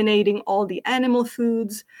eliminating all the animal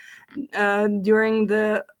foods, during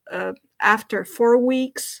the after 4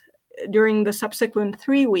 weeks, during the subsequent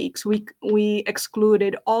 3 weeks, we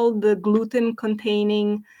excluded all the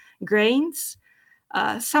gluten-containing grains,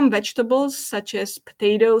 some vegetables such as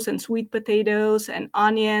potatoes and sweet potatoes and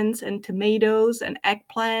onions and tomatoes and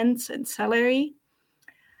eggplants and celery.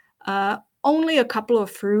 only a couple of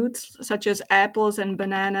fruits, such as apples and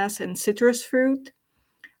bananas and citrus fruit,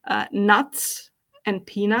 nuts and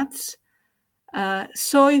peanuts,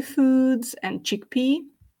 soy foods and chickpea,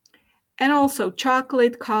 and also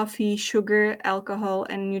chocolate, coffee, sugar, alcohol,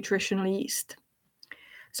 and nutritional yeast.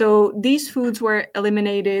 So these foods were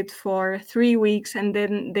eliminated for 3 weeks, and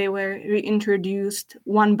then they were reintroduced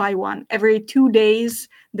one by one. Every 2 days,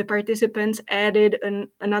 the participants added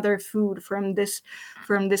another food from this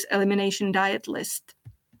elimination diet list.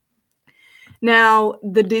 Now,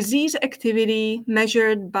 the disease activity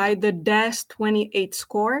measured by the DAS-28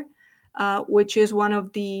 score, which is one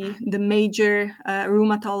of the major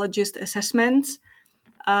rheumatologist assessments,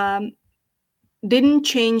 didn't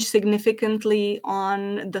change significantly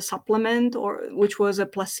on the supplement, which was a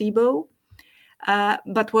placebo,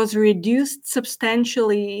 but was reduced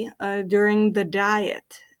substantially during the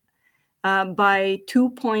diet by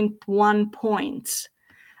 2.1 points.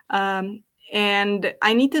 And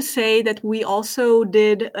I need to say that we also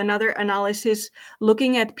did another analysis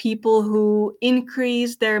looking at people who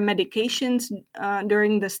increased their medications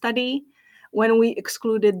during the study. When we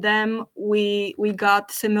excluded them, we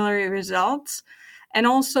got similar results. And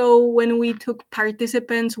also when we took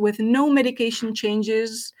participants with no medication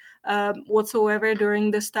changes whatsoever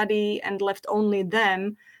during the study and left only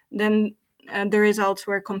them, then the results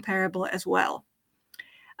were comparable as well.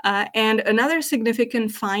 And another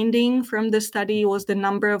significant finding from the study was the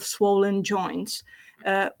number of swollen joints,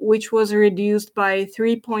 which was reduced by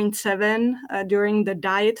 3.7 during the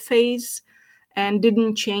diet phase and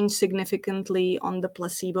didn't change significantly on the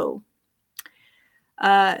placebo.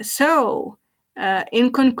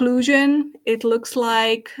 In conclusion, it looks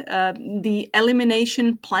like the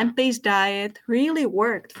elimination plant-based diet really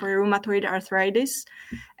worked for rheumatoid arthritis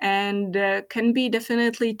and can be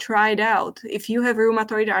definitely tried out. If you have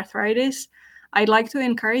rheumatoid arthritis, I'd like to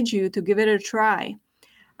encourage you to give it a try.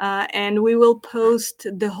 And we will post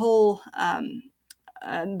the whole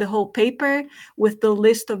paper with the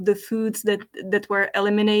list of the foods that were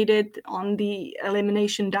eliminated on the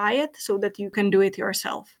elimination diet so that you can do it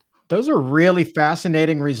yourself. Those are really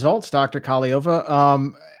fascinating results, Dr.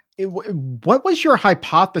 Kaliova. What was your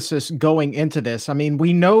hypothesis going into this? I mean,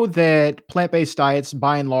 we know that plant-based diets,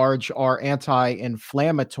 by and large, are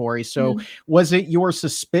anti-inflammatory. So, was it your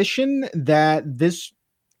suspicion that this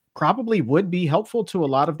probably would be helpful to a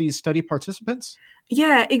lot of these study participants?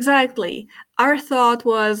 Yeah, exactly. Our thought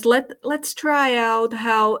was let's try out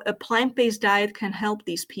how a plant-based diet can help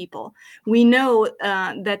these people. We know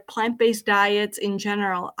that plant-based diets in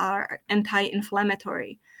general are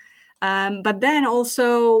anti-inflammatory. But then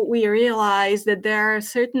also we realized that there are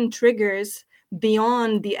certain triggers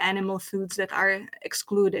beyond the animal foods that are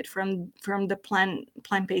excluded from the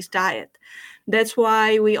plant-based diet. That's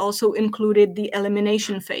why we also included the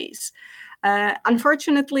elimination phase.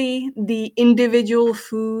 Unfortunately, the individual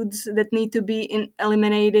foods that need to be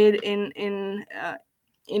eliminated in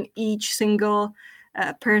each single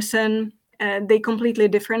person, they completely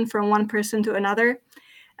different from one person to another.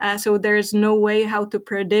 So there's no way how to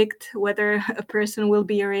predict whether a person will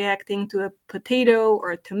be reacting to a potato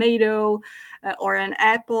or a tomato or an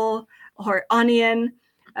apple or onion.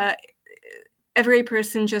 Every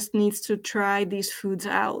person just needs to try these foods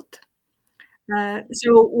out.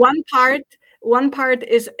 So one part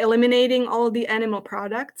is eliminating all the animal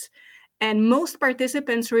products, and most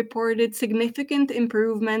participants reported significant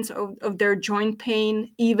improvements of their joint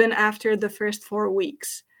pain even after the first 4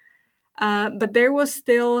 weeks. But there was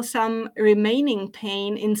still some remaining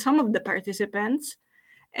pain in some of the participants,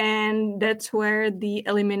 and that's where the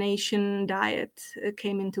elimination diet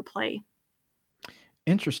came into play.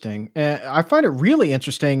 Interesting. I find it really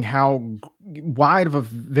interesting how wide of a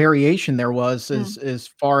variation there was as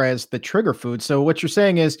far as the trigger food. So what you're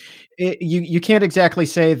saying is you can't exactly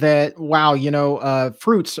say that, wow,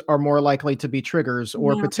 fruits are more likely to be triggers,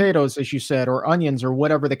 or Yeah. potatoes, as you said, or onions, or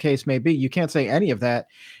whatever the case may be. You can't say any of that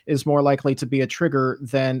is more likely to be a trigger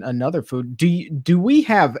than another food. Do we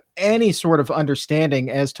have any sort of understanding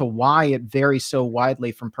as to why it varies so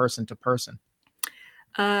widely from person to person?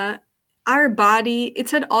 Our body,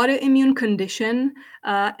 it's an autoimmune condition,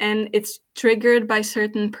 and it's triggered by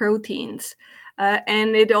certain proteins.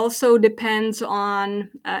 And it also depends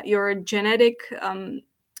on your genetic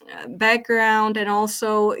background and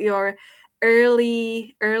also your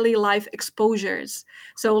early life exposures.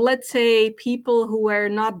 So let's say people who were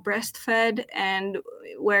not breastfed and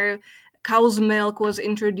where cow's milk was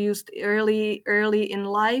introduced early in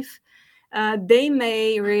life, they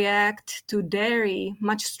may react to dairy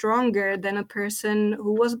much stronger than a person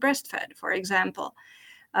who was breastfed, for example.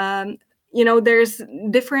 There's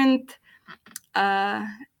different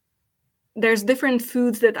there's different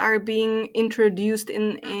foods that are being introduced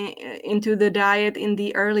into the diet in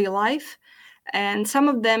the early life, and some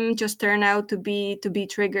of them just turn out to be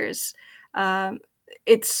triggers.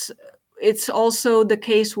 It's also the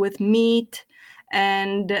case with meat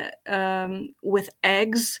and with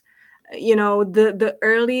eggs. The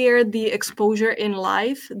earlier the exposure in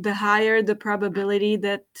life, the higher the probability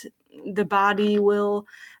that the body will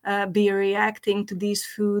be reacting to these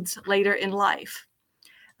foods later in life.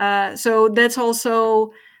 So that's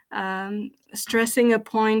also stressing a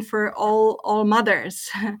point for all mothers,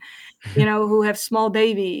 who have small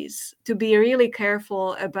babies, to be really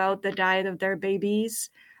careful about the diet of their babies.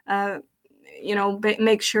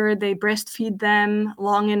 Make sure they breastfeed them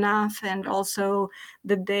long enough, and also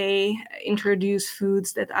that they introduce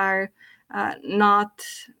foods that are not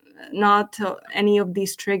any of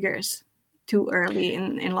these triggers too early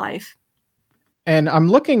in life. And I'm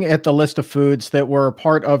looking at the list of foods that were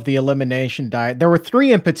part of the elimination diet. There were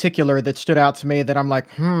 3 in particular that stood out to me that I'm like,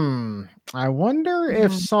 I wonder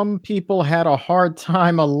if some people had a hard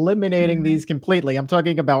time eliminating these completely. I'm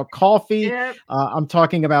talking about coffee, Yep. I'm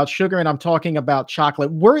talking about sugar, and I'm talking about chocolate.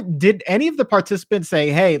 Did any of the participants say,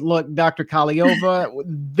 hey, look, Dr. Kaliova,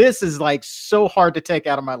 this is like so hard to take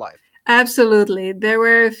out of my life? Absolutely. There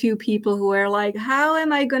were a few people who were like, how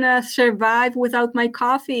am I going to survive without my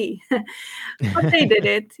coffee? But they did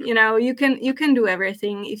it. You can do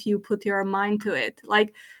everything if you put your mind to it.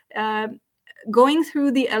 Like going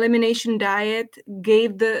through the elimination diet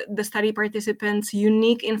gave the study participants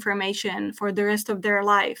unique information for the rest of their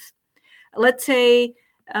life. Let's say,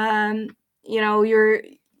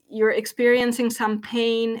 you're experiencing some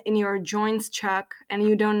pain in your joints, Chuck, and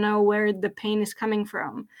you don't know where the pain is coming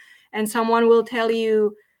from. And someone will tell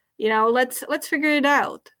you, let's figure it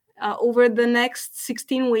out. Over the next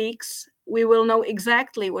 16 weeks, we will know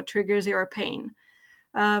exactly what triggers your pain.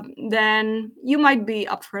 Then you might be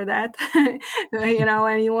up for that, and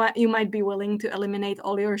you might be willing to eliminate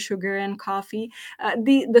all your sugar and coffee.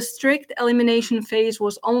 The strict elimination phase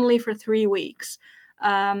was only for 3 weeks.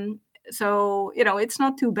 So, it's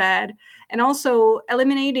not too bad. And also,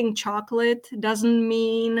 eliminating chocolate doesn't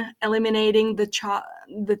mean eliminating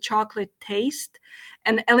the chocolate taste.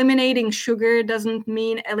 And eliminating sugar doesn't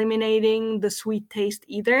mean eliminating the sweet taste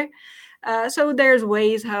either. So there's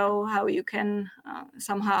ways how you can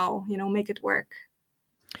somehow, make it work.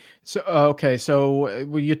 So, okay. So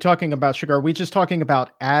when you're talking about sugar, are we just talking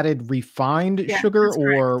about added refined sugar, that's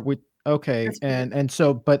or okay. And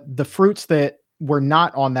so, but the fruits that were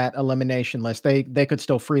not on that elimination list, they could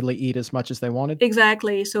still freely eat as much as they wanted?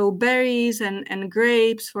 Exactly. So berries and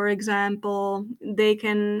grapes, for example, they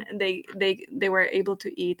were able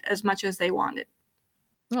to eat as much as they wanted.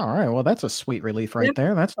 All right. Well, that's a sweet relief right Yep.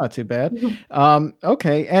 there. That's not too bad.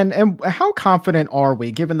 Okay. And how confident are we,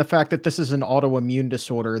 given the fact that this is an autoimmune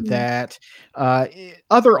disorder, that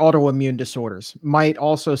other autoimmune disorders might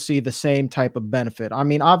also see the same type of benefit? I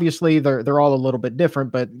mean, obviously they're all a little bit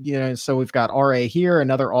different, but so we've got RA here,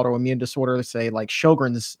 another autoimmune disorder, say like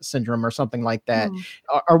Sjogren's syndrome or something like that.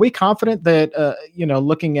 Are we confident that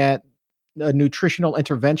looking at a nutritional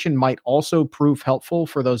intervention might also prove helpful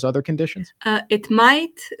for those other conditions? It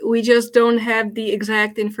might. We just don't have the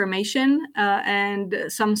exact information, and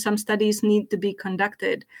some studies need to be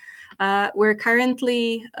conducted. We're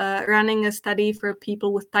currently running a study for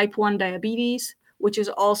people with type 1 diabetes, which is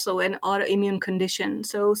also an autoimmune condition.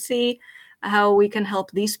 So see how we can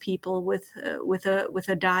help these people with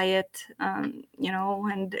a diet, and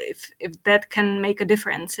if that can make a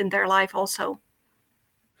difference in their life also.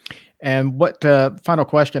 And what final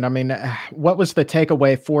question? I mean, what was the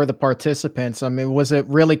takeaway for the participants? I mean, was it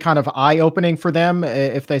really kind of eye-opening for them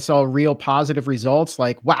if they saw real positive results?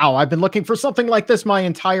 Like, wow, I've been looking for something like this my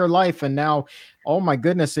entire life, and now, oh my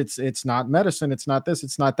goodness, it's not medicine, it's not this,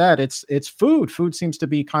 it's not that, it's food. Food seems to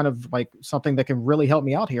be kind of like something that can really help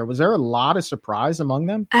me out here. Was there a lot of surprise among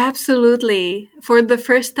them? Absolutely. For the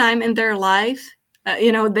first time in their life,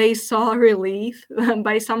 they saw relief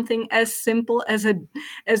by something as simple as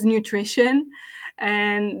nutrition.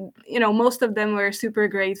 And, most of them were super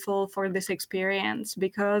grateful for this experience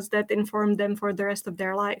because that informed them for the rest of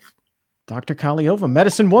their life. Dr. Kaliova,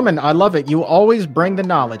 medicine woman. I love it. You always bring the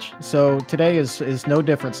knowledge. So today is no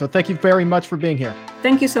different. So thank you very much for being here.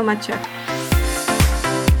 Thank you so much, Chuck.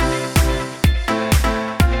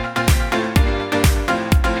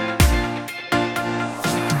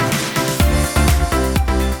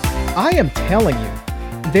 I am telling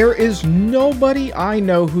you, there is nobody I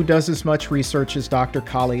know who does as much research as Dr.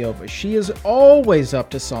 Kaliova. She is always up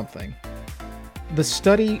to something. The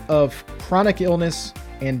study of chronic illness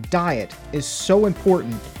and diet is so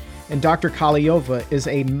important and Dr. Kaliova is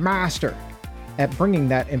a master at bringing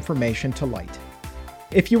that information to light.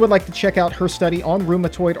 If you would like to check out her study on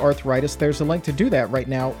rheumatoid arthritis, there's a link to do that right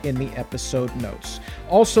now in the episode notes.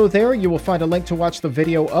 Also there, you will find a link to watch the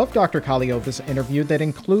video of Dr. Kaliova's interview that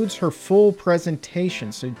includes her full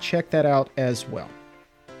presentation, so check that out as well.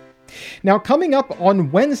 Now, coming up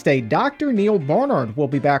on Wednesday, Dr. Neil Barnard will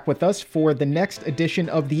be back with us for the next edition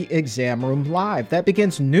of the Exam Room Live. That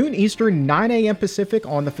begins noon Eastern, 9 a.m. Pacific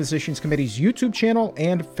on the Physicians Committee's YouTube channel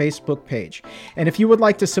and Facebook page. And if you would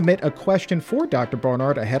like to submit a question for Dr.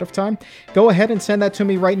 Barnard ahead of time, go ahead and send that to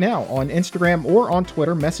me right now on Instagram or on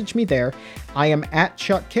Twitter. Message me there. I am at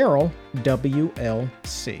Chuck Carroll,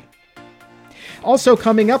 WLC. Also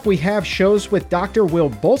coming up, we have shows with Dr. Will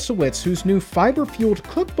Bolsowitz, whose new fiber-fueled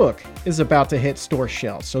cookbook is about to hit store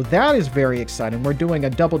shelves. So that is very exciting. We're doing a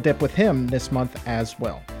double dip with him this month as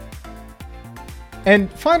well.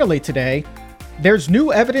 And finally today, there's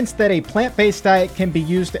new evidence that a plant-based diet can be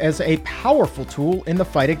used as a powerful tool in the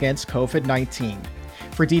fight against COVID-19.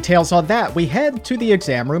 For details on that, we head to the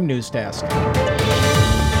Exam Room News Desk.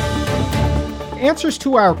 Answers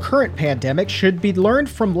to our current pandemic should be learned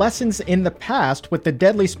from lessons in the past with the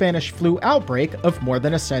deadly Spanish flu outbreak of more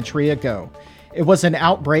than a century ago. It was an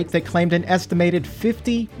outbreak that claimed an estimated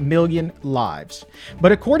 50 million lives.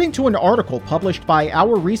 But according to an article published by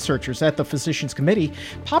our researchers at the Physicians Committee,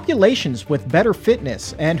 populations with better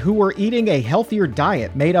fitness and who were eating a healthier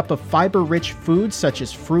diet made up of fiber-rich foods such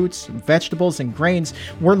as fruits, vegetables, and grains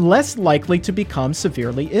were less likely to become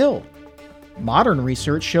severely ill. Modern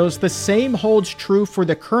research shows the same holds true for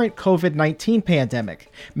the current COVID-19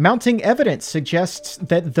 pandemic. Mounting evidence suggests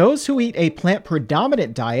that those who eat a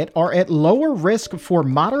plant-predominant diet are at lower risk for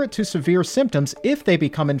moderate to severe symptoms if they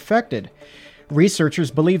become infected.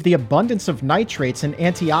 Researchers believe the abundance of nitrates and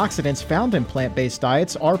antioxidants found in plant-based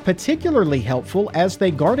diets are particularly helpful as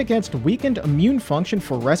they guard against weakened immune function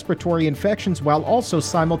for respiratory infections while also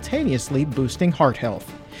simultaneously boosting heart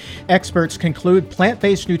health. Experts conclude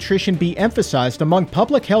plant-based nutrition be emphasized among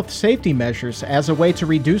public health safety measures as a way to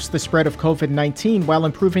reduce the spread of COVID-19 while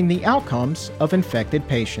improving the outcomes of infected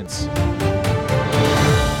patients.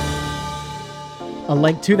 A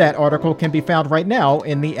link to that article can be found right now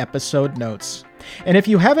in the episode notes. And if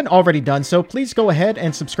you haven't already done so, please go ahead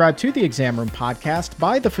and subscribe to the Exam Room Podcast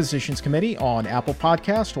by the Physicians Committee on Apple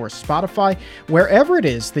Podcast or Spotify, wherever it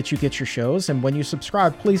is that you get your shows. And when you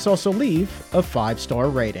subscribe, please also leave a 5-star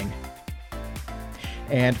rating.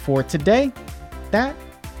 And for today, that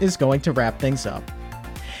is going to wrap things up.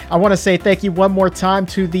 I want to say thank you one more time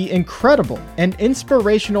to the incredible and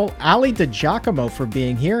inspirational Ali DiGiacomo for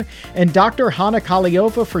being here, and Dr. Hanna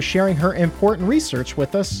Kaliova for sharing her important research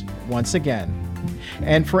with us once again.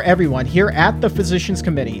 And for everyone here at the Physicians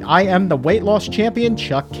Committee, I am the weight loss champion,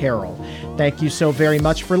 Chuck Carroll. Thank you so very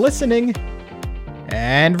much for listening.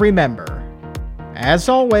 And remember, as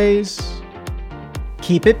always,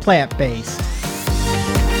 keep it plant-based.